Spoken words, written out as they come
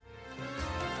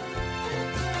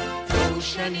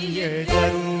روشنی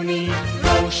درونی،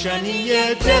 روشنی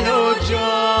دل و جان.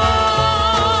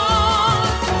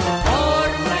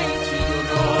 آرمیتی و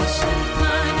راسون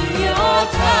معنی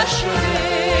آتش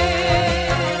شده،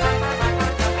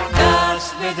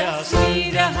 دست به دست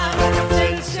می‌دهند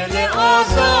سلسله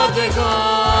آزادگان.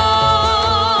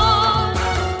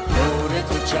 دور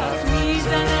تو چرخ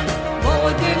می‌زنند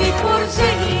با دلی پر ز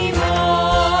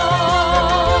ایمان.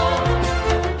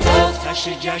 آتش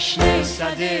جشن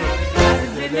صده در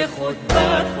دل خود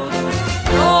بر خود،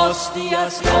 راستی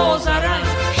از تازرنگ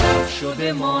شب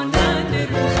شده مانند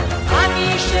روز.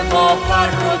 همیشه با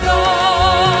فروداد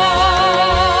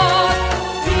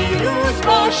پیروز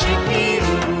باشی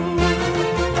پیروز.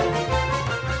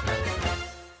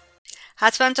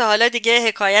 حتما تا حالا دیگه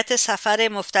حکایت سفر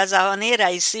مفتضحانه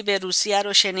رئیسی به روسیه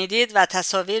رو شنیدید و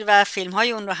تصاویر و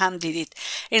فیلم‌های اون رو هم دیدید.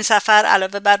 این سفر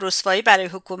علاوه بر رسوایی برای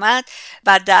حکومت،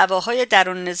 بر دعواهای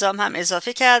درون نظام هم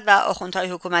اضافه کرد و آخوندهای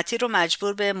حکومتی رو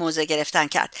مجبور به موضع گرفتن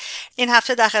کرد. این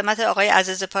هفته در خدمت آقای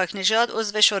عزیز پاکنژاد،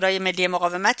 عضو شورای ملی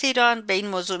مقاومت ایران، به این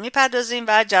موضوع می‌پردازیم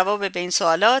و جواب به این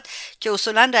سوالات که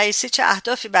اصولاً رئیسی چه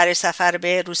اهدافی برای سفر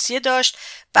به روسیه داشت،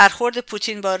 برخورد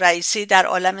پوتین با رئیسی در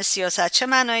عالم سیاست چه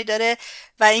معنایی داره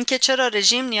و اینکه چرا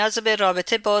رژیم نیاز به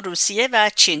رابطه با روسیه و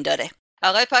چین داره.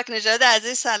 آقای پاکنژاد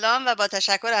عزیز سلام و با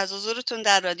تشکر از حضورتون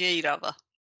در رادیو ایراوا.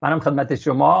 منم خدمت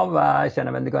شما و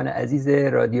شنوندگان عزیز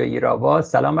رادیو ایراوا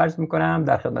سلام عرض میکنم،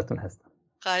 در خدمتتون هستم.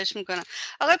 خواهش میکنم.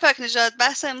 آقای پاکنژاد،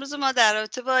 بحث امروز ما در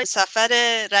رابطه با سفر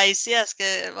رئیسی است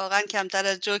که واقعا کمتر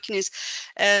از جوک نیست.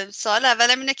 سوال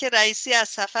اولم اینه که رئیسی از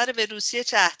سفر به روسیه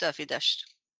چه اهدافی داشت؟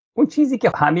 اون چیزی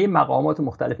که همه مقامات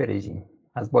مختلف رژیم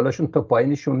از بالاشون تا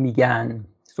پایینشون میگن،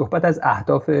 صحبت از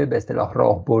اهداف به اصطلاح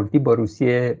راهبردی با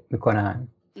روسیه میکنن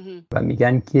و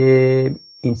میگن که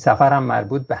این سفر هم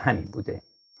مربوط به همین بوده.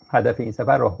 هدف این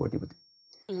سفر راهبردی بوده.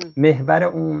 محور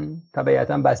اون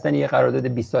طبیعتاً بستن یه قرارداد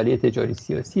 20 ساله تجاری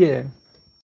سیاسیه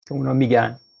که اونا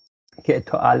میگن که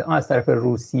تا الان از طرف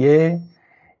روسیه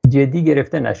جدی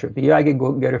گرفته نشده، یا اگه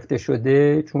گرفته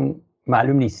شده چون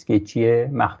معلوم نیست که چیه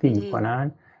مخفی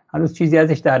میکنن، هنوز چیزی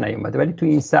ازش در نیومده. ولی تو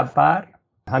این سفر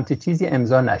همچه چیزی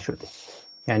امضا نشده،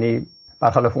 یعنی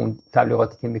برخلاف اون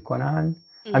تبلیغاتی که میکنن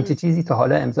همچه چیزی تا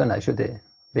حالا امضا نشده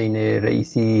بین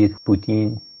رئیسی،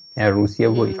 پوتین، یعنی روسیه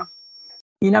و ایران.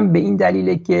 اینم به این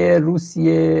دلیله که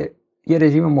روسیه یه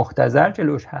رژیم مختصر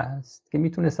جلوش هست که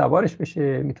میتونه سوارش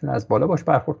بشه، میتونه از بالا باش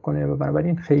برخورد کنه و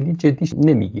بنابراین خیلی جدیش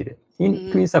نمیگیره.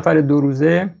 این تو این سفر 2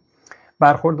 روزه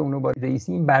برخورد اونو با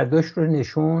رئیسی این برداشت رو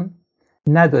نشون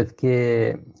نداد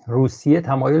که روسیه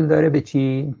تمایل داره به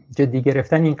چی؟ جدی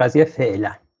گرفتن این قضیه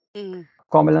فعلا.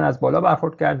 کاملا از بالا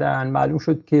برخورد کردن. معلوم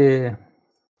شد که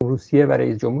روسیه و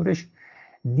رئیس جمهورش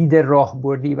دید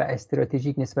راهبردی و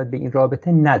استراتژیک نسبت به این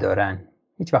رابطه ندارن،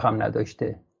 هیچ وقت هم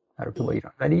نداشته رابطه با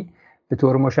ایران، ولی به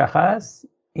طور مشخص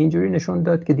اینجوری نشون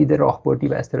داد که دید راهبردی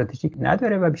و استراتژیک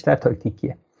نداره و بیشتر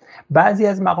تاکتیکیه. بعضی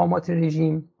از مقامات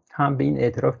رژیم هم به این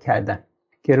اعتراف کردن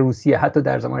که روسیه حتی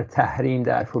در زمان تحریم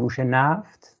در فروش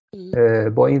نفت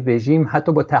با این رژیم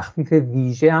حتی با تخفیف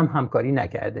ویژه هم همکاری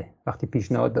نکرده. وقتی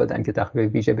پیشنهاد دادن که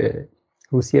تخفیف ویژه به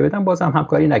روسیه بدن، باز هم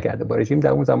همکاری نکرده با رژیم در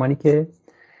اون زمانی که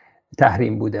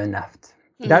تحریم بوده نفت.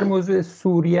 در موضوع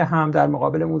سوریه هم در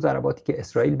مقابل اون ضرباتی که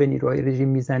اسرائیل به نیروهای رژیم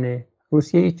میزنه،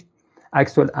 روسیه هیچ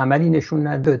عکس العملی نشون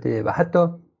نداده و حتی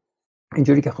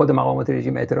اینجوری که خود مقامات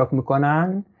رژیم اعتراف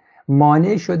میکنن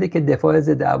مانع شده که دفاع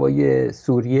ضد هوایی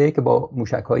سوریه که با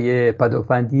موشک‌های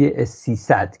پدافندی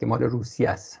S-300 که مال روسیه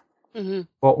است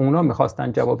با اونا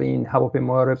میخواستن جواب این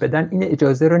هواپیما رو بدن، این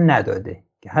اجازه رو نداده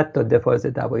که حتی دفاع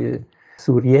ضد هوایی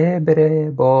سوریه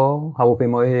بره با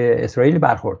هواپیمای اسرائیل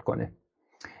برخورد کنه.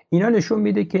 اینا نشون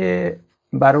میده که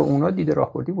برای اونا دید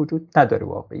راهبردی وجود نداره.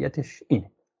 واقعیتش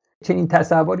اینه. چنین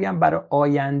تصوری هم برای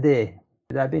آینده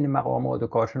در بین مقامات و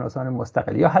کارشناسان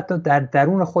مستقل یا حتی در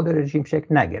درون خود رژیم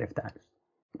شکل نگرفتن.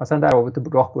 مثلا در رابطه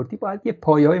راهبردی باید یه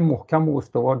پایه‌های محکم و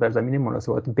استوار در زمینه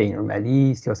مناسبات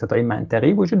بین‌المللی، سیاست‌های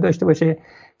منطقی وجود داشته باشه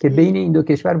که بین این دو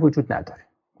کشور وجود نداره.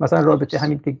 مثلا رابطه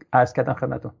همین که عرض کردم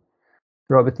خدمتتون،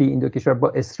 رابطه این دو کشور با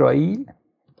اسرائیل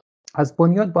از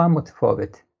بنیاد با هم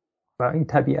متفاوته و این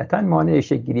طبیعتاً مانع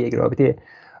شکل‌گیری یک رابطه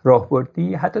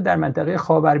راهبردی حتی در منطقه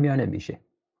خاورمیانه میشه.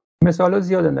 مثالا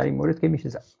زیادن در این مورد که میشه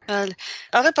زد.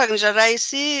 آقای پاکنژاد،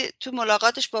 رئیسی تو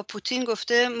ملاقاتش با پوتین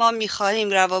گفته ما میخواهیم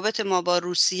روابط ما با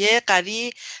روسیه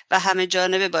قوی و همه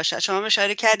جانبه باشد. شما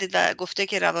اشاره کردید و گفته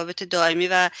که روابط دائمی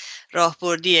و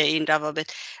راهبردی این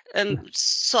روابط.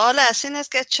 سوال اصلی این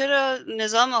است که چرا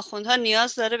نظام آخوندها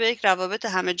نیاز داره به یک روابط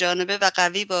همه جانبه و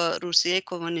قوی با روسیه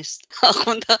کمونیست؟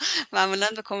 آخوندها معمولا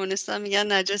به کمونیست‌ها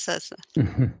میگن نجس هستن.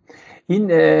 این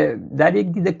در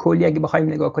یک دید کلی اگه بخوایم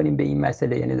نگاه کنیم به این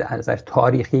مسئله، یعنی از نظر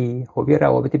تاریخی، خب یه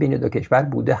روابط بین دو کشور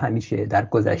بوده همیشه در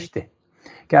گذشته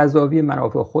که از زاویه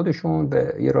منافع خودشون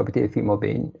به یه رابطه فیما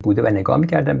بین بوده و نگاه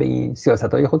میکردن به این،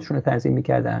 سیاست‌های خودشون رو تنظیم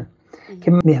میکردن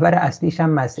که محور اصلیش هم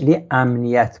مسئله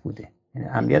امنیت بوده. یعنی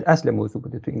امنیت اصل موضوع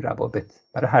بوده تو این روابط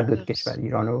برای هر دو کشور،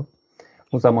 ایران و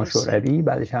اون زمان شوروی،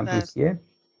 بعدش هم روسیه،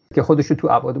 که خودشو تو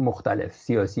ابعاد مختلف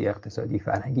سیاسی، اقتصادی،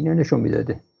 فرهنگی نشون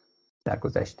میداده در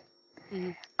گذشته.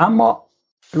 اما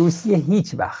روسیه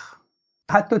هیچ وقت،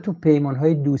 حتی تو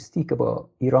پیمان‌های دوستی که با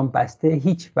ایران بسته،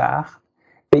 هیچ وقت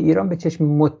به ایران به چشم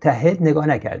متحد نگاه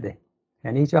نکرده.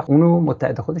 یعنی هیچ وقت اونو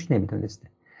متحد خودش نمیدونسته.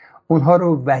 اونها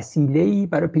رو وسیله‌ای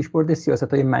برای پیشبرد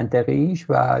سیاست‌های منطقه‌ایش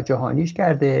و جهانیش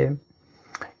کرده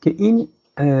که این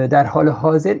در حال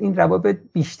حاضر این روابط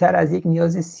بیشتر از یک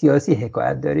نیاز سیاسی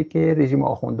حکایت داره که رژیم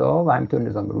آخوندها و همینطور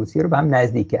نظام روسیه رو به هم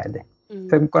نزدیک کرده.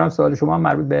 فکر می‌کنم سوال شما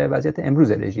مربوط به وضعیت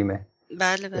امروز رژیمه.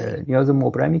 بله. نیاز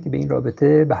مبرمی که به این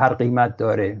رابطه به هر قیمت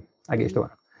داره اگه اشتباه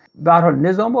نکنم. به هر حال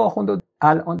نظام آخوندها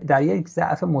الان در یک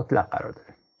ضعف مطلق قرار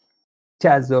داره، چه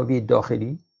از زاویه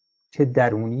داخلی، چه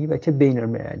درونی و چه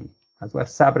بین‌المللی. از بر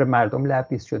صبر مردم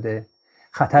لبریز شده،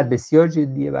 خطر بسیار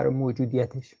جدیه برای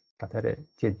موجودیتش، خطر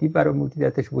جدی برای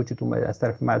موجودیتش وجود اومده از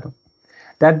طرف مردم.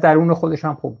 در درون خودش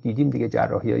هم خب دیدیم دیگه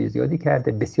جراحی‌های زیادی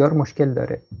کرده، بسیار مشکل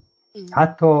داره،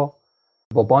 حتی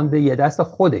با باند یه دست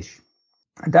خودش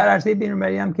در عرصه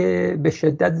بین‌المللی هم که به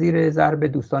شدت زیر ضرب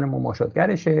دوستان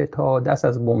مماشاتگرشه، تا دست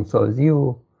از بمبسازی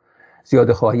و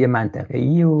زیاده‌خواهی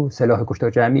منطقه‌ای و سلاح کشتار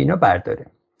جمعی اینا برداره.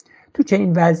 تو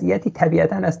چنین وضعیتی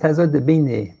طبیعتاً از تضاد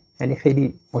بین، یعنی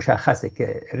خیلی مشخصه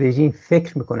که رژیم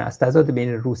فکر میکنه از تضاد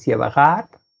بین روسیه و غرب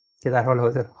که در حال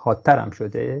حاضر حادتر هم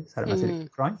شده سر مسئله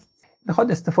اوکراین،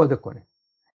 میخواد استفاده کنه.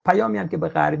 پیامی هم که به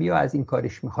غربی‌ها از این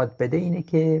کارش میخواد بده اینه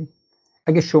که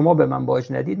اگه شما به من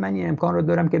باج ندید، من این امکان رو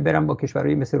دارم که برم با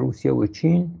کشورهایی مثل روسیه و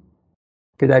چین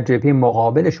که در جبهه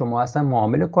مقابل شما هستن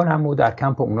معامله کنم و در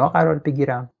کمپ اونا قرار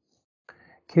بگیرم.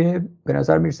 که به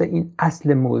نظر میرسه این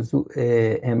اصل موضوع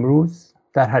امروز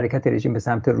در حرکت رژیم به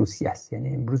سمت روسیه است.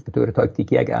 یعنی امروز به طور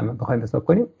تاکتیکی اگه هم بخوایم حساب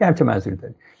کنیم یه همچه منظوری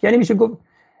داره. یعنی میشه گفت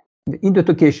این دو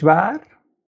تا کشور،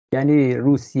 یعنی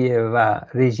روسیه و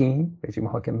رژیم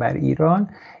حاکم بر ایران،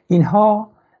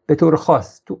 اینها به طور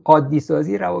خاص تو عادی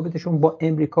سازی روابطشون با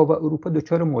امریکا و اروپا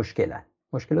دچار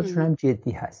مشکلاتشون هم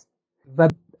جدی هست و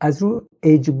از رو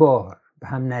اجبار به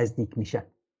هم نزدیک میشن.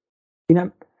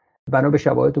 اینم بنا به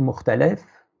شواهد مختلف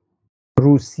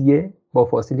روسیه با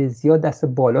فاصله زیاد دست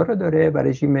بالا رو داره و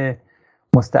رژیم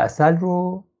مستعصل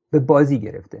رو به بازی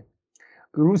گرفته.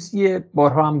 روسیه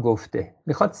بارها هم گفته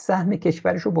میخواد سهم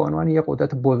کشورش رو به عنوان یک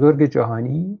قدرت بزرگ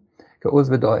جهانی که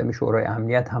عضو دائم شورای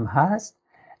امنیت هم هست،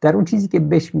 در اون چیزی که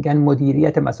بهش میگن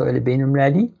مدیریت مسائل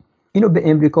بین‌المللی، اینو به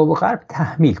امریکا و غرب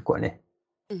تحمیل کنه،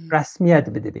 رسمیت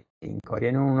بده به این کار.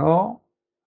 یعنی اونا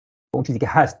اون چیزی که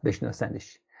هست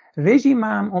بشناسنش. رژیم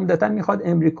هم عمدتاً میخواد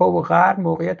امریکا و غرب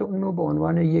موقعیت اونو به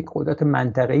عنوان یک قدرت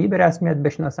منطقه‌ای به رسمیت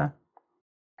بشناسن،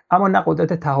 اما نه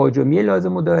قدرت تهاجمی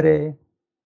لازمو داره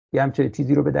یه همچه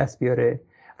چیزی رو به دست بیاره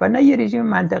و نه یه رژیم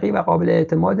منطقی و قابل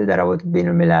اعتماد در روابط بین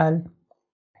الملل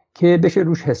که بشه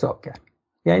روش حساب کرد.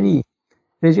 یعنی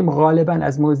رژیم غالباً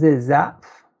از موضع ضعف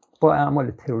با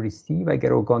اعمال تروریستی و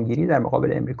گروگانگیری در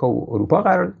مقابل امریکا و اروپا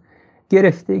قرار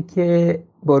گرفته که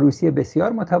با روسیه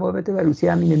بسیار متفاوته و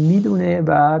روسیه هم اینو میدونه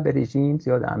و به رژیم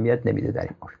زیاد اهمیت نمیده در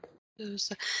این مورد.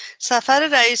 سفر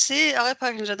رئیسی آقای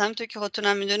پاک‌نژاد همونطور که خودتون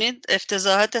هم میدونید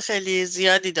افتضاحات خیلی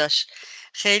زیادی داشت،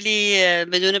 خیلی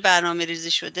بدون برنامه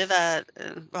ریزی شده و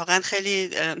واقعا خیلی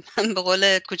به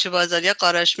قول کوچه بازاریا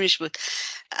قاراشمیش بود.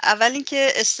 اول اینکه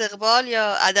استقبال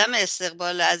یا عدم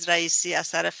استقبال از رئیسی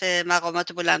از طرف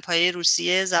مقامات بلندپایه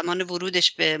روسیه زمان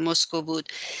ورودش به مسکو بود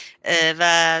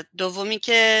و دومی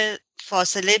که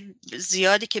فاصله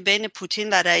زیادی که بین پوتین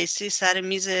و رئیسی سر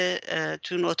میز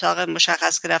تو اون اتاق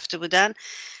مشخص که رفته بودن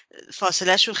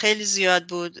فاصله شون خیلی زیاد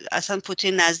بود، اصلا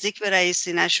پوتین نزدیک به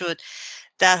رئیسی نشد،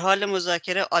 در حال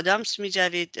مذاکره آدامس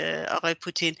میجوید آقای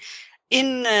پوتین.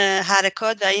 این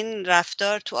حرکات و این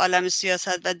رفتار تو عالم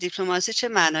سیاست و دیپلماسی چه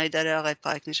معنایی داره آقای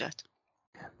پاک‌نژاد؟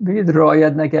 ببینید،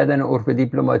 رعایت نکردن عرف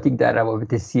دیپلماتیک در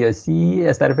روابط سیاسی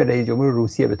از طرف رئیس جمهور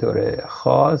روسیه به طور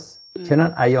خاص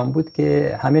چنان عیان بود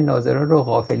که همه ناظران رو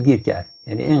غافلگیر کرد.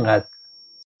 یعنی اینقدر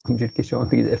اینجوری که شما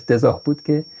بگید افتضاح بود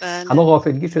که همه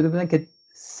غافلگیر شده بودن که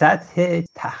سطح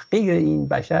تحقیر این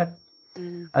بشر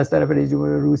از طرف رئیس جمهور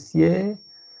روسیه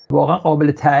واقعا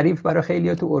قابل تعریف برای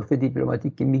خیلی‌ها تو عرف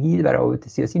دیپلماتیک که میگید برای روابط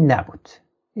سیاسی نبود.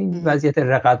 این وضعیت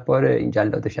رقتبار این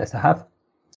جلاد 67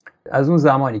 از اون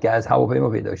زمانی که از هواپیما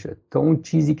پیدا شد تا اون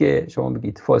چیزی که شما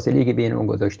بگید فاصله که بین اون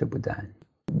گذاشته بودن،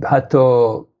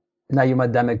 حتی نیومد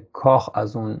دم کاخ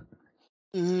از اون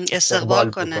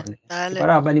استقبال کنه. بله.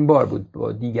 برای اولین بار بود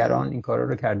با دیگران این کارا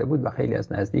رو کرده بود و خیلی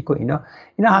از نزدیک و اینا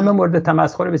همه مورد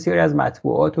تمسخر بسیاری از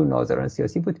مطبوعات و ناظران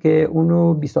سیاسی بود که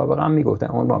اونو بی سابقه هم میگفتن،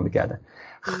 عنوان میکردن.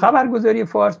 خبرگزاری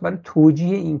فارس برای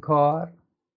توجیه این کار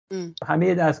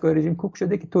همه دستگاه رژیم کوک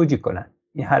شده که توجیه کنن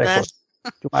این حرکات،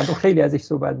 چون مردم خیلی ازش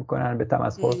صحبت میکنن به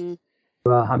تمسخر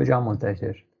و همه جا هم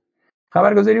منتشر.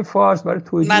 خبرگزاری فارس برای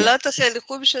توجیه ملات خیلی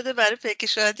خوب شده برای پیک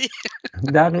شادی.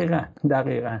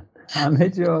 دقیقاً همه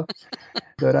جا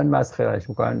دارن مسخرهش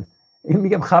میکنن. این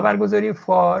میگم خبرگزاری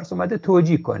فارس اومده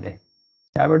توجیه کنه.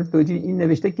 درباره توجیه این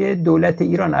نوشته که دولت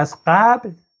ایران از قبل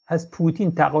از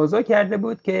پوتین تقاضا کرده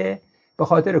بود که به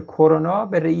خاطر کرونا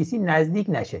به رئیسی نزدیک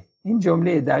نشه. این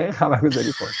جمله دقیق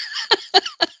خبرگزاری فارس.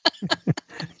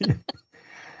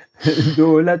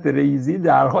 دولت رئیسی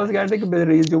درخواست کرده که به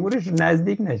رئیس جمهورش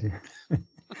نزدیک نشه.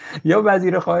 یا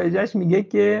وزیر خارجهش میگه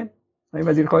که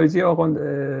وزیر خارجه آقای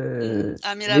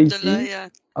امیر عبداللهیان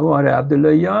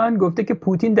عبداللهیان گفته که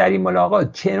پوتین در این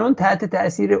ملاقات چنان تحت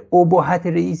تاثیر اباحت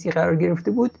رئیسی قرار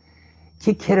گرفته بود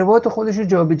که کراوات خودش رو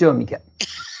جابجا میکرد.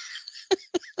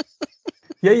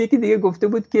 یا یکی دیگه گفته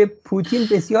بود که پوتین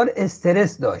بسیار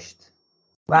استرس داشت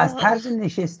و از طرز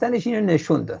نشستنش اینو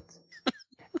نشون داد.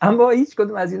 اما هیچ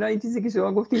کدوم از اینا این چیزی که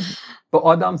شما گفتید با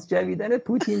آدامس جویدن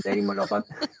پوتین در این ملاقات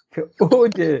که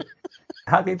اوج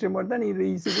حقیقت مردن این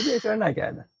رئیسی بوده اشاره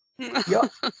نکردن. یا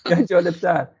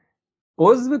جالبتر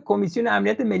عضو کمیسیون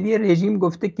امنیت ملی رژیم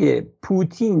گفته که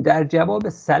پوتین در جواب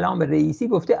سلام رئیسی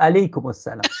گفته علیکم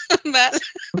السلام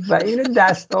و اینو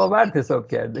دستاورد حساب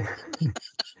کرده.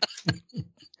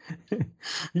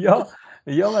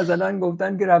 یا مثلا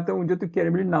گفتن که رفته اونجا تو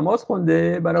کرملین نماز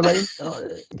خونده بنابراین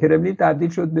کرملین تبدیل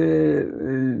شد به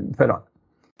فلان.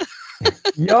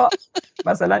 یا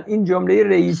مثلا این جمله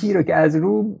رئیسی رو که از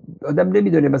رو آدم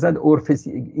نمیدونه، مثلا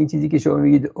این چیزی که شما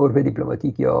میگید عرف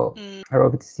دیپلماتیک یا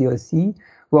روابط سیاسی،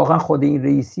 واقعا خود این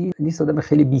رئیسی نیست، آدم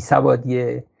خیلی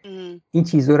بیسوادیه، این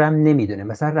چیزا رو هم نمیدونه.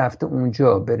 مثلا رفته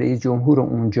اونجا به رئیس جمهور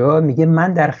اونجا میگه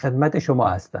من در خدمت شما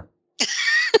هستم.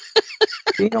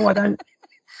 این اومدن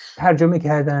ترجمه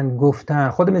کردن گفتن،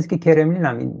 خود مثل که کرملین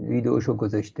هم این ویدیوشو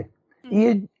گذاشته.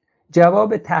 این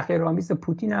جواب تحقیرآمیز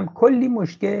پوتین هم کلی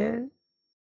مشکل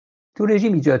تو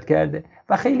رژیم ایجاد کرده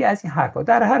و خیلی از این حرفا.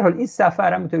 در هر حال این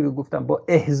سفر هم اونطوری که گفتم با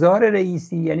احضار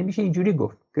رئیسی، یعنی میشه اینجوری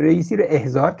گفت که رئیسی رو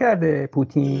احضار کرده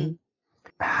پوتین،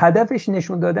 هدفش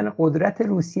نشون دادن قدرت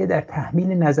روسیه در تحمیل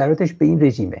نظراتش به این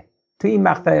رژیمه. تو این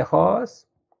مقطع خاص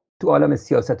تو عالم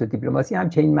سیاست و دیپلماسی هم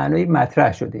چنین معنایی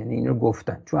مطرح شده، یعنی اینو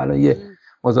گفتن چون الان یه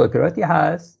مذاکراتی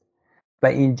هست و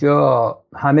اینجا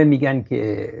همه میگن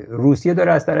که روسیه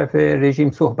داره از طرف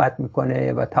رژیم صحبت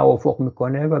میکنه و توافق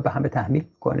میکنه و به همه تحمیل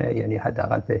میکنه، یعنی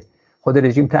حداقل به خود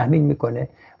رژیم تحمیل میکنه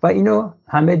و اینو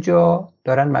همه جا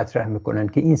دارن مطرح میکنن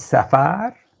که این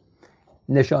سفر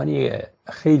نشانی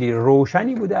خیلی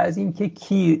روشنی بوده از این که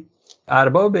کی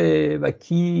اربابه و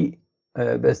کی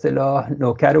به اصطلاح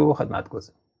نوکر و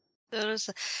خدمتگزار.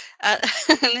 درسته.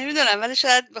 نمیدونم ولی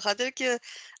شاید به خاطر که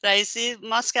رئیسی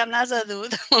ماسک هم نزده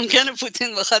بود ممکنه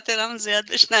پوتین به خاطر هم زیاد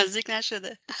بهش نزدیک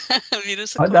نشده.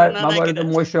 ویروس کرونا در موارد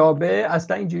مشابه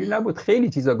اصلا اینجوری نبود، خیلی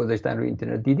چیزا گذاشتن روی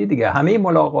اینترنت دیدی دیگه، همه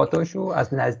ملاقاتاشو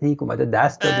از نزدیک اومده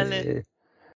دست داده.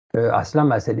 اصلا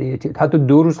مسئله حتی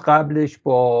 2 روز قبلش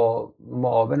با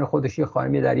معاون خودش یه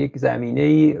خانمی در یک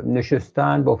زمینه‌ای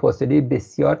نشستن با فاصله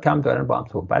بسیار کم دارن با هم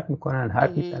صحبت میکنن،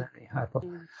 حرف میزنن. این حرفا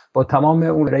با تمام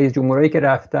اون رئیس جمهورایی که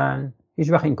رفتن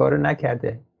هیچ وقت این کارو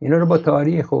نکرده. اینا رو با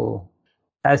تاریخ و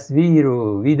تصویر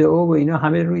و ویدئو و اینا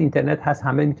همه روی اینترنت هست،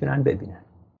 همه میتونن ببینن.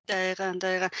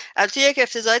 دقیقاً. البته یک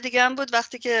افتضاح دیگه هم بود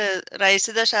وقتی که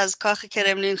رئیسی داشت از کاخ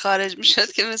کرملین خارج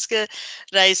میشد که مثل که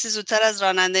رئیسی زودتر از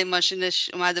راننده ماشینش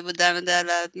اومده بود دم در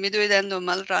و میدویدن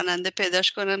دنبال راننده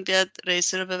پیداش کنن بیاد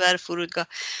رئیسی رو ببره فرودگاه.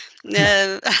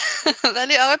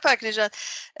 ولی آقای پاکنژاد،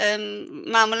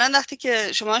 معمولا وقتی که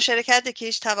شما اشاره کردید که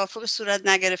هیچ توافق صورت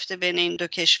نگرفته بین این دو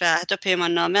کشور، حتی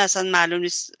پیمان نامه اصلا معلوم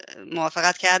نیست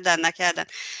موافقت کردن نکردن،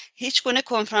 هیچ گونه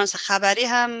کنفرانس خبری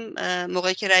هم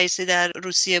موقعی که رئیسی در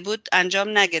روسیه بود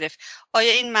انجام نگرفت.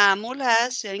 آیا این معمول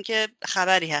هست یا اینکه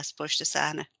خبری هست پشت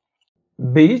صحنه؟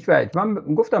 به هیچ وجه. من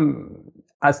گفتم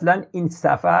اصلا این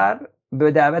سفر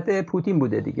به دعوت پوتین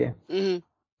بوده دیگه.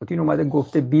 پوتین اومده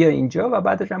گفته بیا اینجا و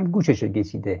بعدش هم گوشش رو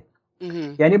کشیده.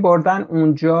 یعنی بردن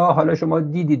اونجا، حالا شما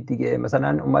دیدید دیگه،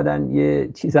 مثلا اومدن یه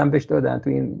چیز هم بهش دادن تو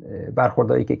این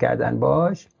برخوردایی که کردن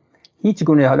باش. هیچ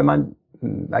گونه، حالا من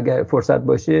اگر فرصت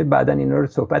باشه بعدن اینا رو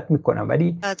صحبت میکنم،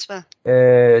 ولی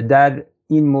در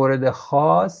این مورد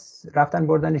خاص رفتن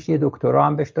بردنش یه دکترا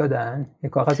هم بهش دادن، یه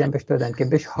کاغذی هم بهش دادن که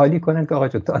بهش حالی کنن که آقا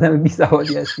جون تو آدم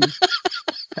بی‌سوادی هستی،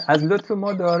 از لطف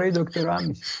ما دارای دکترا هم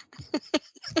میشه.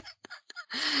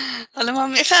 حالا ما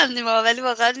میخندیم ولی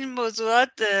واقعا این موضوعات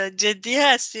جدی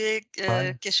هست.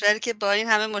 کشوری که با این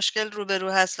همه مشکل روبرو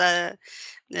هست و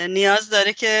نیاز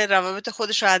داره که روابط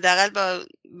خودش رو حداقل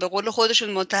به قول خودشون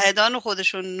متحدان و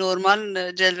خودشون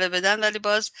نرمال جلوه بدن، ولی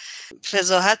باز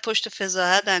فضاحت پشت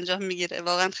فضاحت انجام میگیره.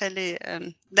 واقعا خیلی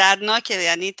دردناکه،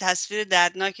 یعنی تصویر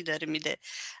دردناکی داره میده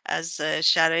از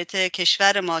شرایط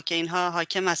کشور ما که اینها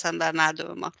حاکم هستن بر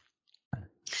مردم ما.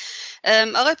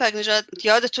 آقای پاکنژاد،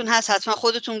 یادتون هست حتما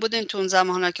خودتون بودین تو اون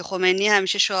زمانا که خمینی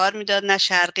همیشه شعار میداد نه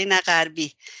شرقی نه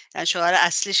غربی، یعنی شعار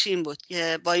اصلیش این بود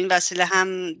که با این وسیله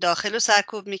هم داخل رو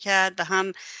سرکوب میکرد و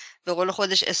هم به قول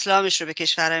خودش اسلامش رو به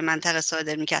کشورهای منطقه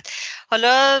صادر میکرد.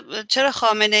 حالا چرا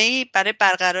خامنه ای برای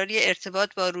برقراری ارتباط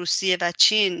با روسیه و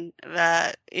چین و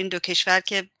این دو کشور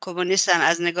که کمونیستن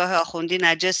از نگاه آخوندی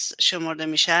نجس شمرده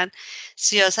میشن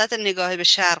سیاست نگاه به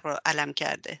شرق رو علم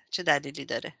کرده؟ چه دلیلی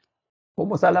داره؟ خب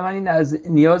مسلما این از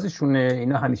نیازشونه.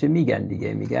 اینا همیشه میگن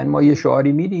دیگه، میگن ما یه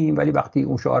شعاری میدیم ولی وقتی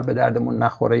اون شعار به دردمون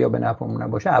نخوره یا به نفعمون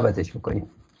نباشه عوضش میکنیم.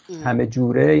 همه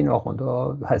جوره این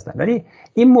آخوندها هستن. ولی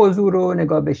این موضوع رو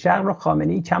نگاه به شرق رو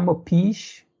خامنه‌ای چند ماه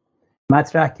پیش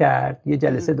مطرح کرد. یه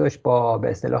جلسه داشت با به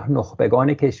اصطلاح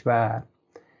نخبگان کشور.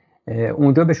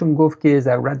 اونجا بهشون گفت که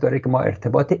ضرورت داره که ما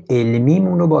ارتباط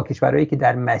علمیمون رو با کشورهایی که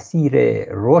در مسیر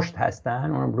رشد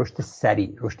هستن، اونم رشد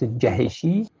سریع، رشد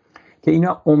جهشی که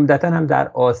اینا عمدتاً هم در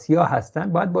آسیا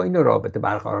هستن، باید با این رابطه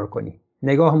برقرار کنیم.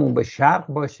 نگاهمون به شرق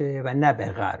باشه و نه به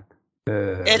غرب.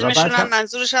 علمشون هم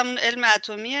منظورش هم علم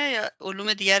اتمیه یا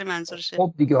علوم دیگر منظورشه؟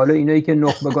 خب دیگه حالا اینایی که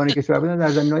نخبگان کشور بودن در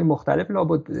زمینه‌های مختلف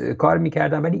لابد کار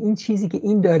میکردن، ولی این چیزی که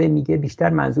این داره میگه بیشتر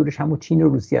منظورش همون چین و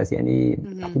روسیه است. یعنی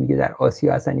وقتی میگه در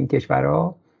آسیا هستن این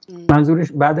کشورها،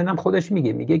 منظورش بعدن هم خودش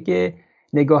میگه که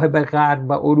نگاه به غرب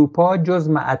و اروپا جز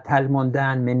معطل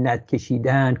ماندن، منت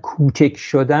کشیدن، کوچک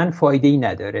شدن فایده‌ای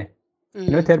نداره.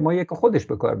 اینا ترمایی که خودش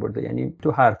به کار برده، یعنی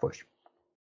تو حرفاش.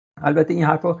 البته این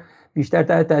حرفا بیشتر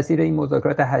تحت تاثیر این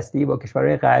مذاکرات هسته‌ای با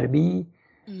کشورهای غربی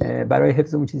برای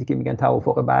حفظ اون چیزی که میگن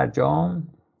توافق برجام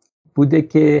بوده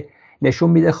که نشون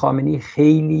میده خامنه‌ای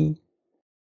خیلی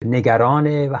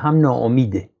نگرانه و هم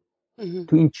ناامیده.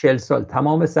 تو این 40 سال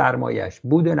تمام سرمایه‌اش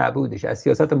بود و نبودش از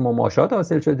سیاست مماشات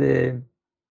حاصل شده.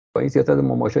 با این سیاست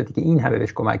مماشاتی که این همه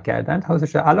بهش کمک کردن حاصل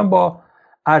شده. الان با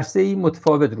عرصه‌ای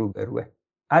متفاوت روبروه.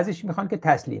 ازش میخوان که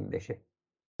تسلیم بشه.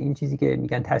 این چیزی که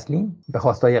میگن تسلیم به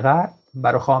خواستای غرب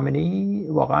برای خامنه‌ای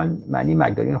واقعا معنی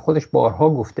مقداری خودش بارها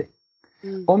گفته.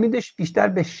 امیدش بیشتر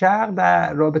به شرق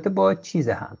در رابطه با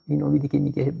چیزه هم. این امیدی که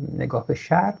میگه نگاه به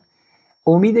شرق،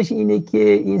 امیدش اینه که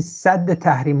این سد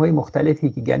تحریم‌های مختلفی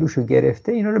که گلوشو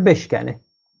گرفته اینا رو بشکنه،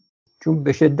 چون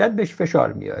به شدت بهش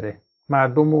فشار میاره،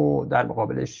 مردمو در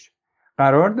مقابلش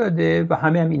قرار داده و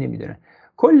همه هم اینو میدونن.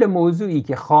 کل موضوعی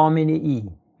که خامنه‌ای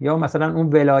یا مثلا اون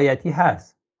ولایتی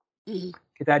هست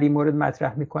که در این مورد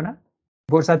مطرح میکنن،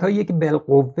 فرصت‌هایی که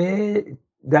بالقوه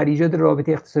در ایجاد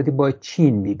رابطه اقتصادی با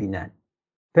چین میبینن.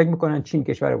 فکر میکنن چین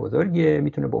کشور بزرگیه،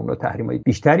 میتونه با اونها تحریم‌های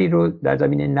بیشتری رو در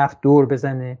زمینه نفت دور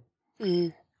بزنه.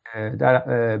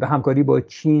 به همکاری با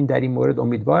چین در این مورد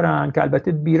امیدوارن که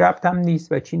البته بی ربط هم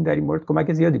نیست و چین در این مورد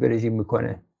کمک زیادی به رژیم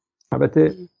میکنه.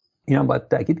 البته این هم باید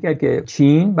تاکید کرد که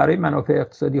چین برای منافع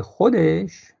اقتصادی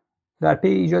خودش در پی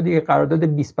ایجاد یک قرارداد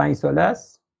 25 ساله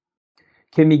است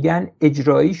که میگن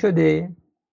اجرایی شده.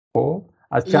 خب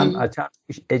از چند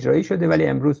پیش اجرایی شده، ولی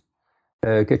امروز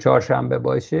که چهارشنبه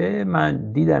باشه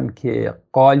من دیدم که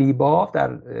قالیباف در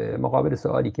مقابل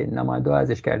سوالی که نماینده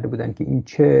ازش کرده بودن که این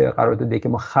چه قراردادی که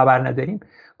ما خبر نداریم،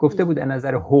 گفته بود از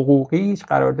نظر حقوقی هیچ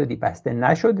قراردادی بسته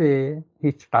نشده،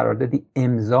 هیچ قراردادی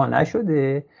امضا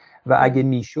نشده و اگه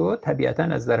میشد طبیعتا از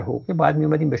نظر حقوقی باید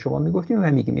میومدیم به شما میگفتیم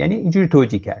و میگیم. یعنی اینجوری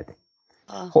توجیه کرده.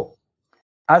 خب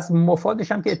از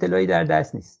مفادش هم که اطلاعی در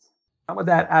دست نیست، اما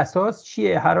در اساس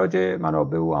چیه؟ حراج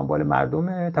منابع و اموال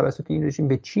مردم توسط این رژیم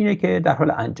به چینه که در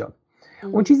حال انجام.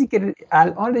 اون چیزی که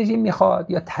الان رژیم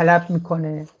میخواد یا طلب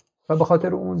میکنه و به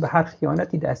خاطر اون به هر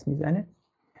خیانتی دست میزنه،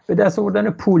 به دست آوردن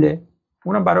پوله.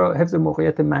 اونم برای حفظ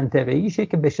موقعیت منطقه‌ایشه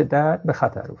که به شدت به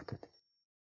خطر افتاده.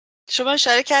 شما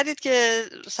اشاره کردید که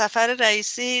سفر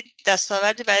رئیسی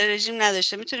دستاوردی برای رژیم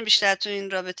نداشته. میتونید بیشتر تو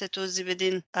این رابطه توضیح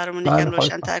بدین برامون یکم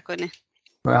روشن‌تر کنین؟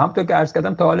 همونطور که عرض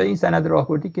کردم تا حالا این سند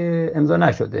راهبردی که امضا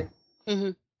نشده.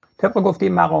 طبق گفته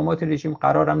مقامات رژیم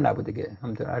قرارم نبوده که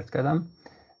همونطور عرض کردم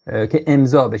که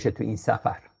امضا بشه تو این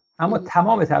سفر. اما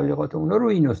تمام تبلیغات اونا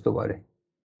روی این استواره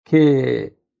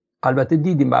که البته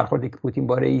دیدیم برخوردی که پوتین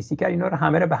با رئیسی کرد، اینا رو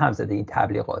همه رو به هم زده این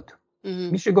تبلیغات.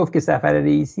 میشه گفت که سفر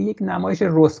رئیسی یک نمایش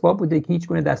رسوا بوده که هیچ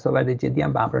گونه دستاورد جدی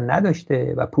هم به همراه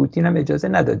نداشته و پوتین هم اجازه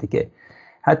نداده که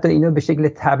حتی اینا به شکل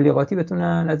تبلیغاتی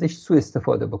بتونن ازش سوء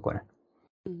استفاده بکنن.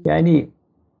 یعنی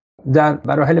در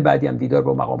مراحل بعدی هم دیدار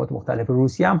با مقامات مختلف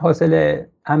روسیه هم حاصل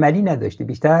عملی نداشته،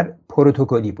 بیشتر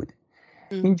پروتکلی بوده.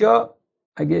 اینجا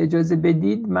اگه اجازه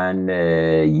بدید من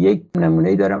یک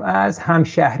نمونه‌ای دارم از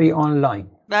همشهری آنلاین.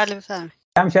 بله بفرمایید.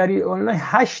 همشهری آنلاین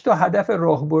 8 تا هدف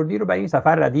راهبردی رو برای این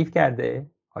سفر ردیف کرده.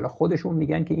 حالا خودشون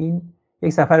میگن که این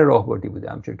یک سفر راهبردی بوده،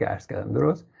 همونجوری که عرض کردم،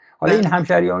 درست؟ حالا این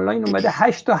همشهری آنلاین اومده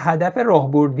 8 تا هدف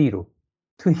راهبردی رو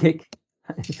تو یک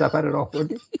سفر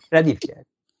راهبردی ردیف کرد.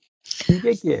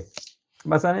 میگه که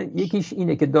مثلا یکیش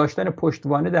اینه که داشتن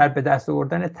پشتوانه در به دست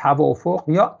آوردن توافق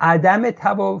یا عدم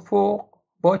توافق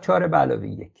با 4+1.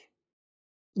 این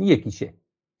یکیشه،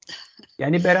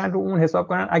 یعنی برن رو اون حساب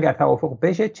کنن اگر توافق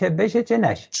بشه چه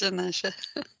نشه.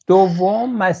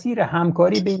 دوم مسیر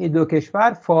همکاری بین دو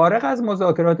کشور فارغ از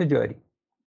مذاکرات جاری.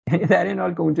 یعنی در این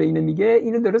حال که اونجا اینو میگه،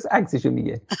 اینو درست عکسشو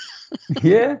میگه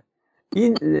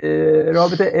این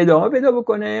رابطه ادامه پیدا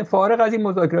بکنه فارغ از این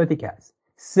مذاکراتی که هست.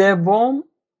 سوم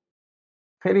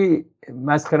خیلی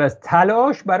مسخره است،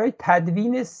 تلاش برای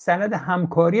تدوین سند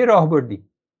همکاری راهبردی.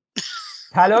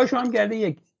 تلاش هم کرده.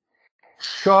 یک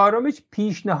چهارمش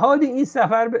پیشنهاد این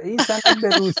سند به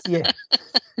روسیه.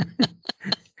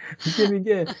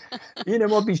 میگه اینو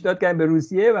ما پیشنهاد کردیم به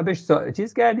روسیه و بهش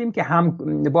چیز کردیم که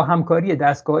با همکاری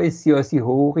دستگاه سیاسی،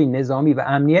 حقوقی، نظامی و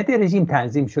امنیتی رژیم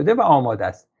تنظیم شده و آماده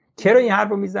است. چرا این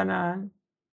حرفو میزنن؟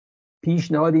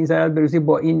 پیشنهاد این سند به روسیه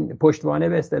با این پشتوانه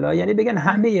به اصطلاح، یعنی بگن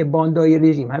همه باندای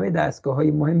رژیم، همه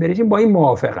دستگاه‌های مهم به رژیم با این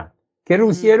موافقن که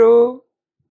روسیه رو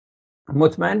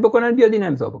مطمئن بکنن بیاد این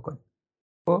امضا بکنه.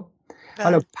 خب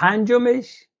حالا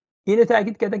پنجمش اینو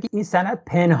تاکید کرده که این سند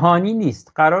پنهانی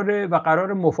نیست،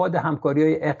 قرار مفاد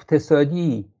همکاری‌های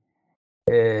اقتصادی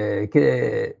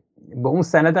که با اون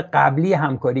سند قبلی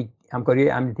همکاری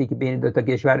امنیتی که بین دو تا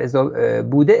کشور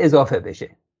بوده اضافه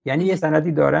بشه. یعنی یه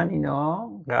سندی دارن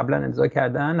اینا قبلا امضا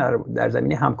کردن در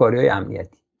زمینه همکاری‌های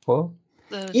امنیتی. خب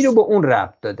اینو با اون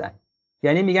ربط دادن،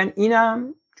 یعنی میگن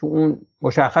اینم چون اون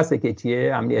مشخصه که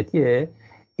چیه، امنیتیه،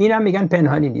 اینم میگن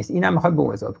پنهانی نیست، اینم میخواد به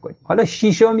اون اضافه کنیم. حالا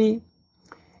ششمی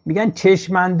میگن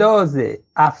چشمانداز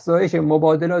افزایش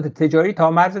مبادلات تجاری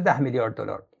تا مرز $10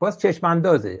 میلیارد. باز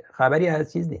چشماندازه، خبری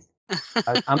از چیز نیست،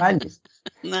 از عمل نیست.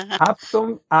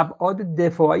 هفتم ابعاد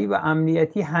دفاعی و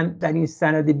امنیتی هم در این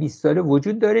سند 20 ساله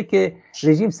وجود داره که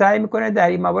رژیم سعی میکنه در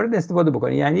این موارد استفاده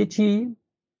بکنه. یعنی چی؟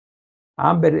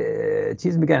 هم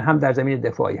چیز میگن هم در زمین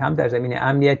دفاعی هم در زمین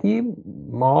امنیتی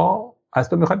ما از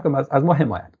تو میخوایم که از ما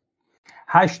حمایت.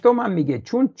 هشتم هم میگه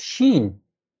چون چین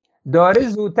داره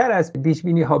زودتر از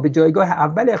پیشبینی ها به جایگاه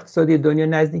اول اقتصادی دنیا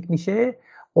نزدیک میشه،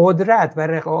 قدرت و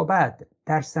رقابت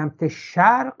در سمت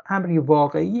شرق امری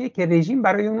واقعیه که رژیم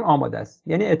برای اون آماده است.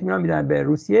 یعنی اطمینان میدن به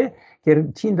روسیه که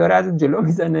چین داره از جلو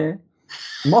میزنه،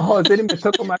 ما حاضریم به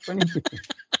تو کمک کنیم.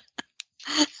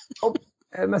 خب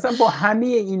مثلا با همه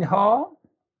اینها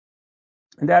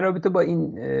در رابطه با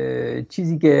این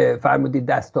چیزی که فرمودید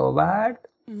دستاورد،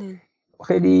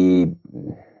 خیلی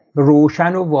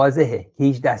روشن و واضحه که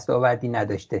هیچ دستاوردی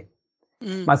نداشته.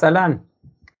 مثلا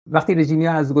وقتی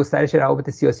رژیمی‌ها از گسترش روابط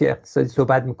سیاسی و اقتصادی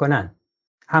صحبت میکنن،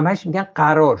 همش میگن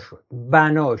قرار شد،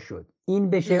 بنا شد، این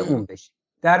بشه اون بشه.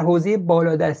 در حوزه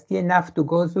بالادستی نفت و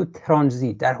گاز و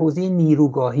ترانزیت، در حوزه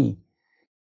نیروگاهی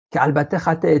که البته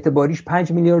خط اعتباریش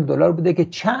 $5 میلیارد بوده که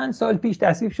چند سال پیش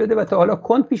تصویب شده و تا حالا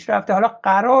کند پیش رفته، حالا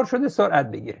قرار شده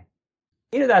سرعت بگیره.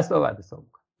 اینو دستاورد حساب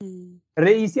میکنه.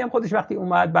 رئیسی هم خودش وقتی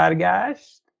اومد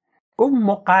برگشت گفت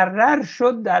مقرر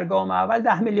شد در گام اول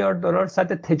 $10 میلیارد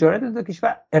سطح تجارت دو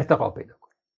کشور ارتقا پیدا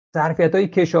کنه. ظرفیت‌های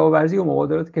کشاورزی و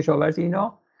مبادلات کشاورزی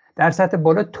اینا در سطح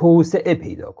بالا توسعه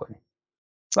پیدا کنه.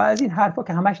 و از این حرفا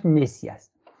که همش نسی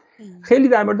است. خیلی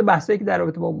در مورد بحثایی که در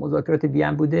رابطه با مذاکرات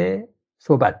وین بوده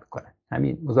صحبت میکنن.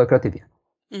 همین مذاکرات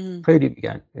وین. خیلی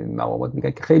میگن، مقامات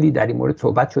میگن که خیلی در این مورد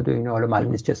صحبت شده و اینا، حالا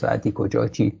معلوم نیست چه ساعتی کجا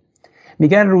چی.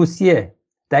 میگن روسیه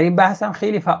در این بحث هم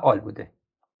خیلی فعال بوده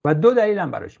و دو دلیل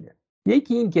هم براش میاد.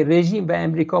 یکی این که رژیم و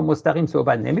امریکا مستقیم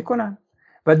صحبت نمیکنن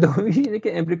و دومیش اینه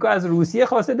که امریکا از روسیه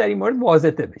خواسته در این مورد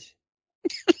واضحه بشه.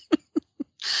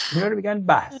 اینا رو میگن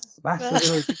بحث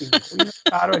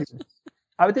قراری.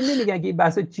 البته نمیگن که این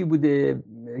بحث چی بوده،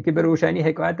 که به روشنی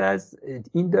حکایت از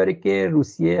این داره که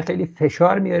روسیه خیلی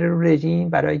فشار میاره رو رژیم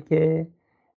برای که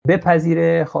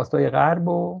بپذیره خواستای غرب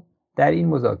و در این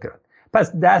مذاکرات.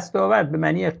 پس دستاورد به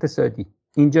معنی اقتصادی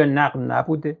اینجا نقد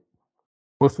نبوده،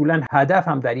 اصولا هدف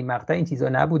هم در این مقطع این چیزا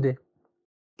نبوده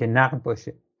که نقد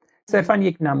باشه، صرفا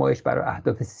یک نمایش برای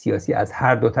اهداف سیاسی از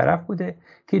هر دو طرف بوده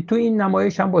که تو این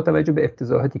نمایش هم با توجه به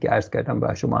افتضاحاتی که عرض کردم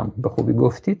و شما هم به خوبی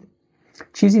گفتید،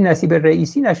 چیزی نصیب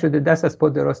رئیسی نشده، دست از پا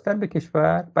دراستر به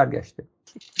کشور برگشته.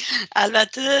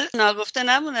 البته ناگفته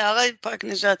نمونه آقای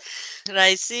پاکنژاد،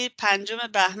 رئیسی 5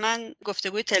 بهمن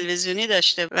گفتگوی تلویزیونی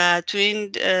داشته و تو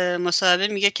این مصاحبه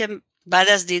میگه که بعد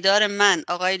از دیدار من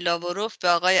آقای لاوروف به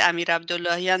آقای امیر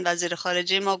عبداللهیان وزیر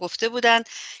خارجه ما گفته بودند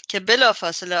که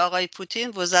بلافاصله آقای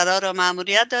پوتین وزرا را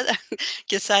مأموریت دادن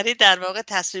که سریع در واقع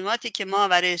تصمیماتی که ما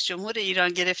و رئیس جمهور ایران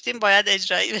گرفتیم باید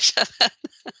اجرایی بشن.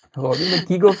 خب اینو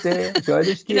کی گفته؟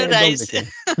 شاهدش کیه؟ اینو رئیسی.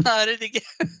 آره دیگه.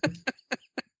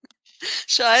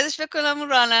 شاهدش بکنم اون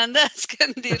راننده است که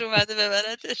دیر اومده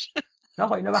ببرتش.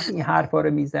 آقا اینا وقتی این حرفا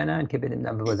رو میزنن که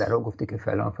ببینم به وزرا گفته که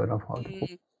فلان فلان خوب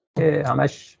که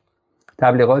همش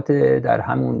تبلیغات در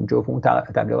همون جوف اون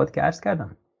تبلیغات که عرض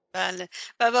کردم. بله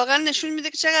و واقعا نشون میده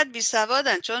که چقدر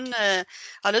بیسوادن، چون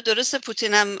حالا درست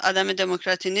پوتین هم آدم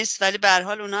دموکراتی نیست ولی به هر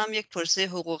حال اونا هم یک پروسه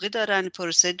حقوقی دارن،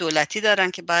 پروسه دولتی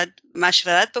دارن که باید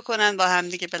مشورت بکنن با هم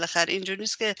دیگه. بالاخره اینجوری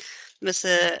نیست که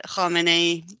مثل خامنه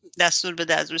ای دستور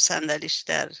بده از روی صندلیش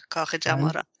در کاخ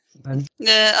جمهورا.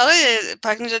 آقای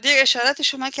پاکنژاد، یک اشارت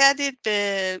شما کردید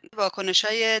به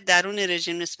واکنش‌های درون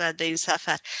رژیم نسبت به این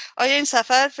سفر. آیا این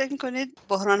سفر فکر می‌کنید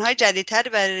بحران‌های جدیدتری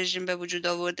برای رژیم به وجود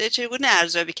آورده؟ چگونه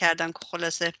ارزیابی کردن که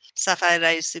خلاصه سفر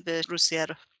رئیسی به روسیه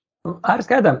رو؟ عرض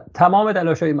کردم تمام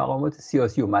تلاش‌های مقامات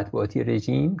سیاسی و مطبوعاتی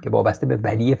رژیم که وابسته به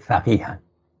ولی فقیه‌اند،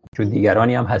 چون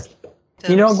دیگرانی هم هست،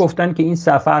 اینا گفتن که این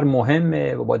سفر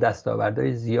مهمه و با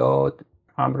دستاوردهای زیاد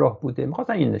همراه بوده،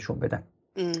 می‌خواستن این نشون بدن.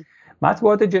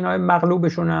 مطبوعات جناح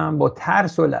مغلوبشون هم با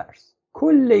ترس و لرز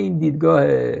کل این دیدگاه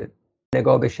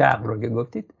نگاه به شرق رو که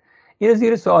گفتید اینو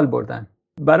زیر سوال بردن.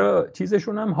 برای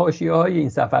چیزشون هم حاشیه‌های این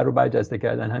سفر رو برجسته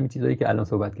کردن، همین چیزایی که الان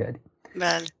صحبت کردیم.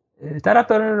 بله.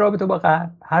 طرفداران رابطه با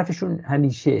غرب حرفشون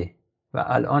همیشه و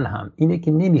الان هم اینه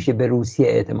که نمیشه به روسیه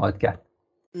اعتماد کرد.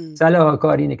 صلاح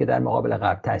کار اینه که در مقابل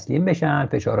غرب تسلیم بشن،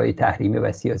 فشارهای تحریمی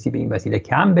و سیاسی به این وسیله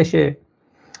کم بشه.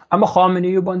 اما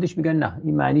خامنه‌ای و باندش میگن نه،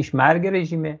 این معنیش مرگ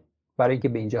رژیمه، برای اینکه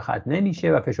به اینجا ختم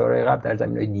نمیشه و فشارهای غرب در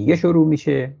زمینهای دیگه شروع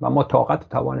میشه و ما طاقت و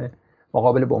توان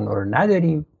مقابله با اونها رو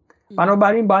نداریم.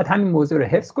 بنابراین باید همین موضوع رو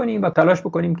حفظ کنیم و تلاش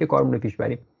بکنیم که کارمون رو پیش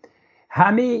بریم.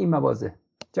 همه این مواضع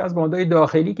چه از باندهای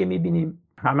داخلی که میبینیم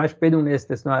همش بدون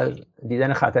استثنا از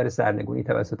دیدن خطر سرنگونی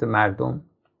توسط مردم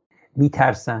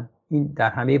میترسن، این در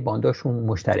همه بانداشون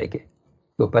مشترکه.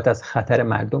 صحبت از خطر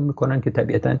مردم میکنن که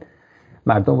طبیعتاً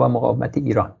مردم و مقاومت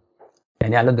ایران،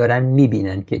 یعنی الان دارن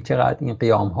میبینن که چقدر این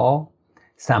قیام ها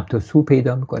سمت و سو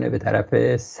پیدا میکنه به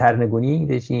طرف سرنگونی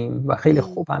رژیم و خیلی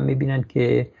خوب هم میبینن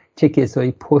که چه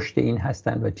کسایی پشت این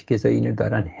هستن و چه کسایی اینو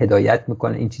دارن هدایت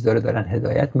میکنن، این چیزا رو دارن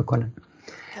هدایت میکنن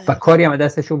و کاری هم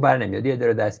دستشون بر نمیاد. یه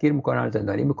داره دستگیر میکنن،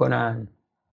 زندانی میکنن،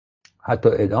 حتی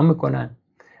اعدام میکنن،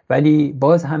 ولی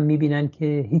باز هم میبینن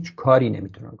که هیچ کاری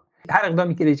نمیتونن کنن. هر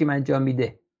اقدامی که رژیم انجام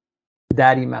میده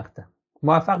در این مقطع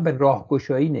موفق به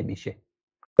راهگشایی نمیشه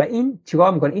و این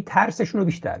چیکار میکنه؟ این ترسشون رو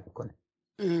بیشتر میکنه.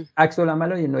 عکس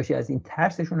العملای ناشی از این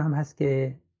ترسشون هم هست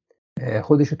که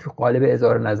خودشو تو قالب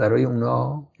اظهار نظرهای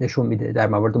اونا نشون میده در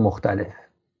موارد مختلف.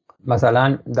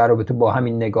 مثلا در رابطه با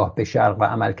همین نگاه به شرق و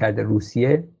عملکرد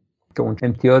روسیه که اون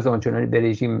امتیاز آنچنانی به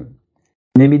رژیم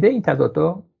نمیده، این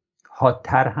تضادها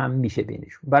حادتر هم میشه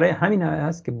بینشون. برای همین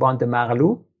هست که باند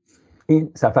مغلوب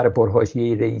این سفر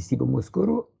پرحاشیه رئیسی به مسکو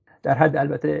رو در حد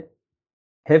البته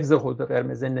حفظ خود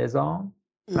قرمز نظام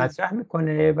مطرح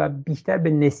میکنه و بیشتر به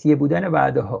نسیه بودن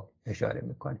وعده ها اشاره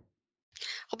میکنه.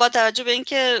 خب با توجه به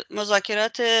اینکه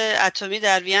مذاکرات اتمی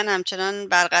در وین همچنان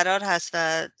برقرار هست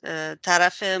و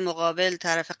طرف مقابل،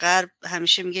 طرف غرب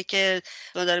همیشه میگه که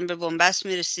ما داریم به بنبست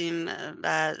میرسیم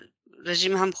و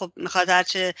رژیم هم خب میخواد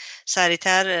هرچه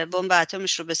سریعتر بمب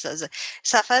اتمیش رو بسازه،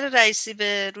 سفر رئیسی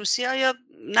به روسیه آیا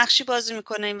نقشی بازی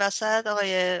میکنه این وسط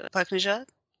آقای پاکنژاد؟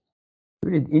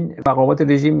 این مقامات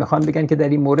رژیم میخوان بگن که در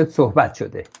این مورد صحبت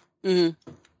شده.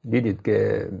 دیدید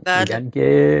که میگن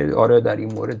که آره در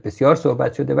این مورد بسیار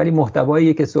صحبت شده، ولی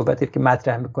محتوایی که صحبتی که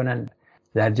مطرح میکنن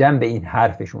در جنب این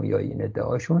حرفشون یا این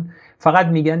ادعاشون فقط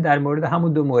میگن در مورد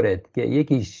همون دو مورد که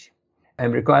یکیش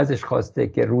امریکا ازش خواسته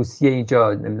که روسیه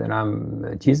اینجا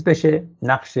نمیدونم چیز بشه،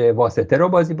 نقش واسطه رو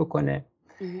بازی بکنه،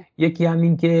 یکی هم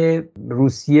این که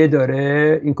روسیه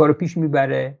داره این کارو پیش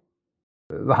میبره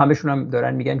و همشون هم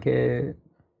دارن میگن که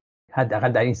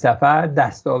حداقل در این سفر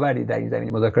دستاوردی در این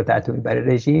زمینه مذاکرات اتمی برای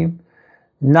رژیم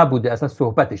نبوده، اصلا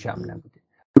صحبتش هم نبوده.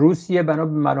 روسیه بنا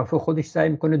به منافع خودش سعی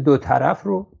میکنه دو طرف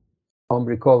رو،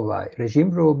 آمریکا و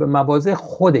رژیم رو، به مواضع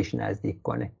خودش نزدیک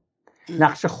کنه،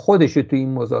 نقش خودش رو تو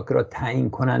این مذاکرات تعیین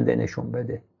کننده نشون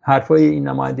بده. حرفای این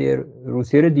نماینده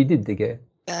روسیه رو دیدید دیگه.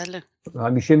 بله.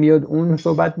 همیشه میاد اون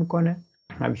صحبت میکنه،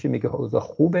 همیشه میگه اوضاع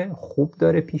خوب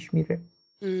داره پیش میره.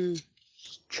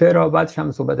 چرا بعدش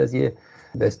هم صحبت از یه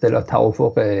به اصطلاح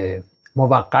توافق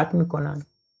موقت میکنن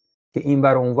که این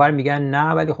ور اونور میگن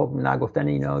نه، ولی خب نگفتن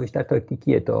اینا بیشتر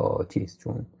تاکتیکیه تا چیز،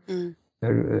 چون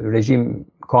رژیم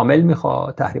کامل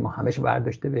میخواد تحریم همش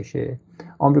برداشته بشه.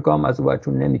 آمریکا هم از اون ور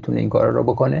چون نمیتونه این کارا رو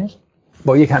بکنه،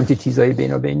 با یک همچین چیزای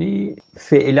بینابینی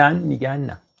فعلا میگن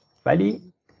نه. ولی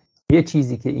یه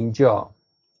چیزی که اینجا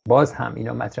باز هم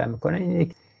اینا مطرح میکنن اینه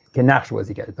که نقش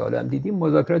بازی کرده. تا حالا هم دیدیم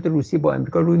مذاکرات روسیه با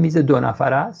آمریکا روی میز دو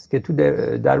نفره است که تو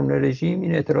درون رژیم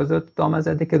این اعتراضات دامن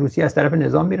زده که روسیه از طرف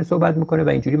نظام میره صحبت میکنه و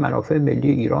اینجوری منافع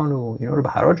ملی ایران و اینا رو به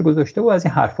حراج گذاشته و از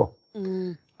این حرفا.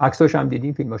 عکساش هم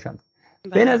دیدیم، فیلماش هم.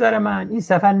 به نظر من این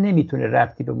سفر نمیتونه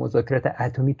ربطی به مذاکرات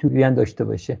اتمی تو وین داشته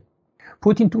باشه.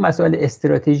 پوتین تو مسائل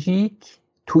استراتژیک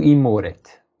تو این مورد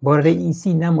با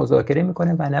رئیسی نه مذاکره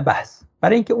میکنه و نه بحث،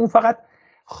 برای اینکه اون فقط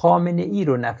خامنه ای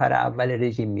رو نفر اول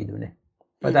رژیم میدونه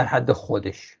و در حد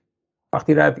خودش.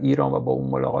 وقتی رفت ایران و با اون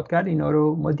ملاقات کرد اینا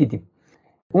رو ما دیدیم،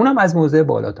 اونم از موضع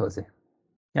بالا تازه،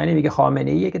 یعنی میگه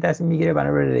خامنه ایه که تصمیم میگیره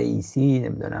بنابر رئیسی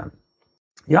نمیدونم.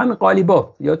 یا همین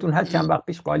قالیباف، یادتون هست چند وقت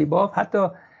پیش قالیباف حتی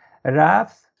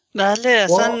رفت، بله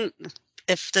اصلا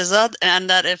افتضاح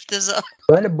اندر افتضاح،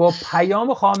 بله با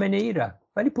پیام خامنه ای رفت،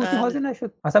 ولی پوتین حاضر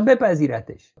نشد اصلا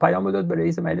بپذیرتش، پیام داد به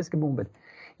رئیس مجلس که بون بده.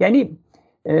 یعنی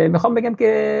میخوام بگم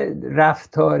که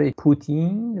رفتار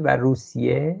پوتین و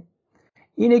روسیه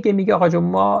اینه که میگه آقا جون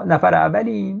ما نفر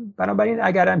اولیم، بنابراین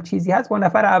اگرم چیزی هست با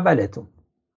نفر اولتون،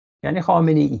 یعنی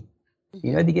خامنه ای،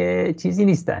 اینا دیگه چیزی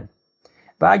نیستن.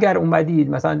 و اگر اومدید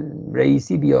مثلا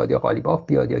رئیسی بیاد یا قالیباف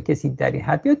بیاد یا کسی در این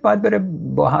حد بیاد، باید بره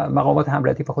با مقامات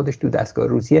همردیف خودش تو دستگاه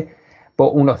روسیه با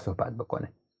اونا صحبت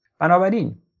بکنه.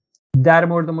 بنابراین در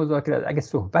مورد مذاکرات اگه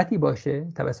صحبتی باشه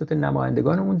توسط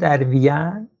نمایندگانمون در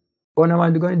وین با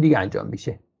نمایندگان دیگه انجام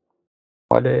میشه.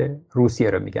 حال روسیه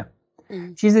رو میگم.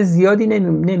 چیز زیادی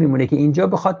نمیمونه که اینجا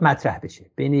بخواد مطرح بشه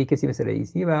بین یک کسی مثل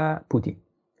رئیسی و پوتین.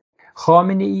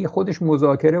 خامنه ای خودش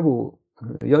مذاکره و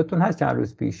یادتون هست چند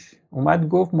روز پیش اومد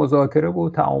گفت مذاکره و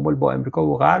تعامل با امریکا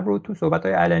و غرب رو تو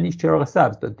صحبت‌های علنیش چراغ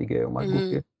سبز داد دیگه. اومد گفت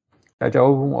که در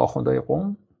جواب اون آخوندهای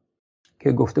قم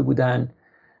که گفته بودن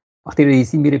وقتی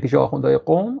رئیسی میره پیش آخوندهای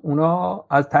قم، اونا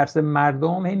از ترس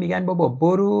مردم هم میگن بابا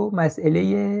برو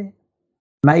مسئله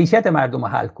معیشت مردم رو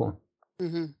حل کن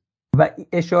و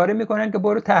اشاره میکنن که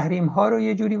برو تحریم ها رو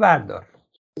یه جوری وردار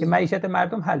که معیشت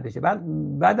مردم حل بشه.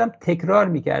 بعدم تکرار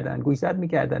میکردن، گوشزد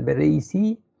میکردن به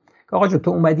رئیسی که آقا جو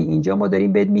تو اومدی اینجا، ما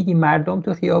داریم بهت میگیم مردم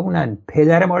تو خیابونن،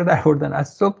 پدر ما رو در آوردن از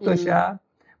صبح تا شب،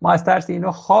 ما از ترس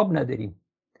اینا خواب نداریم،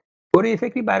 برو یه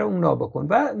فکری برای اونا بکن.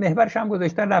 و محورش هم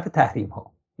گذاشتن رفع تحریم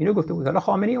ها. اینو گفته بود. حالا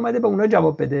خامنه‌ای اومده به اونا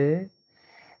جواب بده،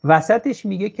 وسطش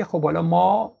میگه که خب حالا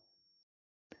ما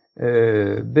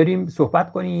بریم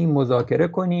صحبت کنیم، مذاکره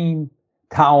کنیم،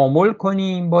 تعامل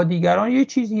کنیم با دیگران یه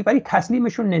چیزی، ولی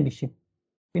تسلیمشون نمیشیم.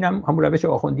 اینم همون روش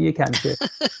آخوندیه که همیشه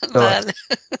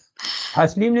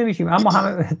تسلیم نمیشیم، اما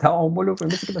همه تعامل رو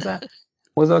مثل که مثلا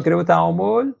مذاکره و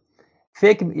تعامل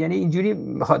فکر، یعنی اینجوری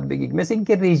میخواد بگید مثل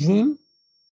اینکه رژیم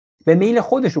به میل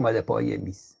خودش اومده پای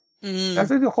میز.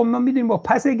 درسته خب ما میدونیم با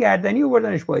پس گردنی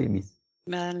آوردنش پای میز.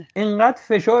 بله. اینقدر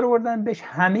فشار آوردن بهش،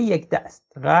 همه یک دست،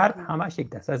 غرب همش یک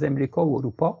دست، از امریکا و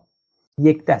اروپا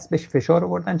یک دست بهش فشار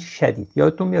آوردن شدید.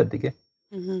 یادتون میاد دیگه.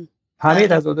 همه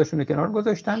تضاداشون کنار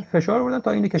گذاشتن، فشار آوردن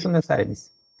تا اینو کشوندن سر میز.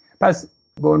 پس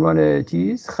به عنوان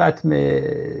چیز ختم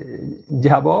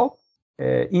جواب،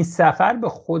 این سفر به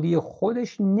خودی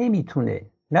خودش نمیتونه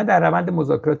نه در روند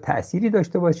مذاکرات تأثیری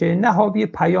داشته باشه، نه حاوی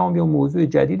پیام یا موضوع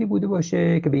جدیدی بوده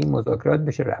باشه که به این مذاکرات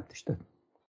بشه ربطش داد.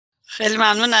 خیلی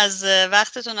ممنون از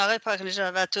وقتتون آقای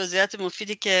پاکنژاد و توضیحات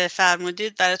مفیدی که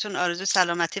فرمودید. براتون آرزوی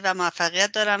سلامتی و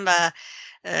موفقیت دارم و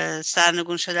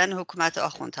سرنگون شدن حکومت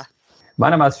آخوندها.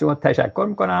 منم از شما تشکر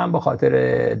میکنم با خاطر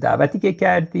دعوتی که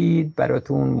کردید.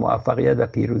 براتون موفقیت و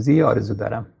پیروزی آرزو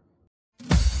دارم.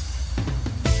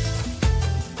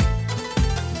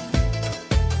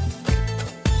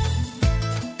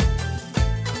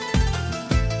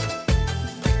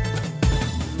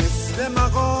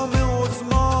 مقام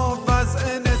عظما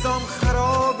وضع نظام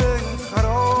خرابه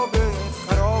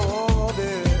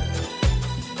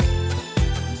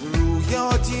روی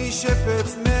آتیش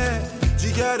فتنه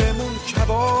جیگرمون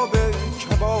کبابه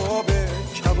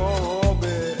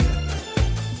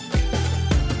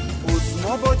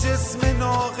عظما با جسم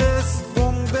ناقص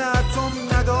بمب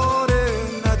اتم نداره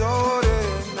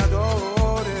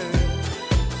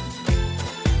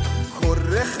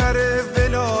کره خره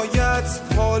ولایت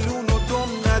پالون و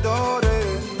دم نداره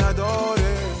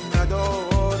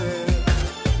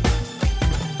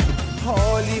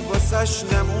حالی واسش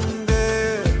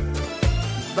نمونده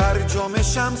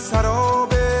برجامشم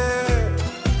سرابه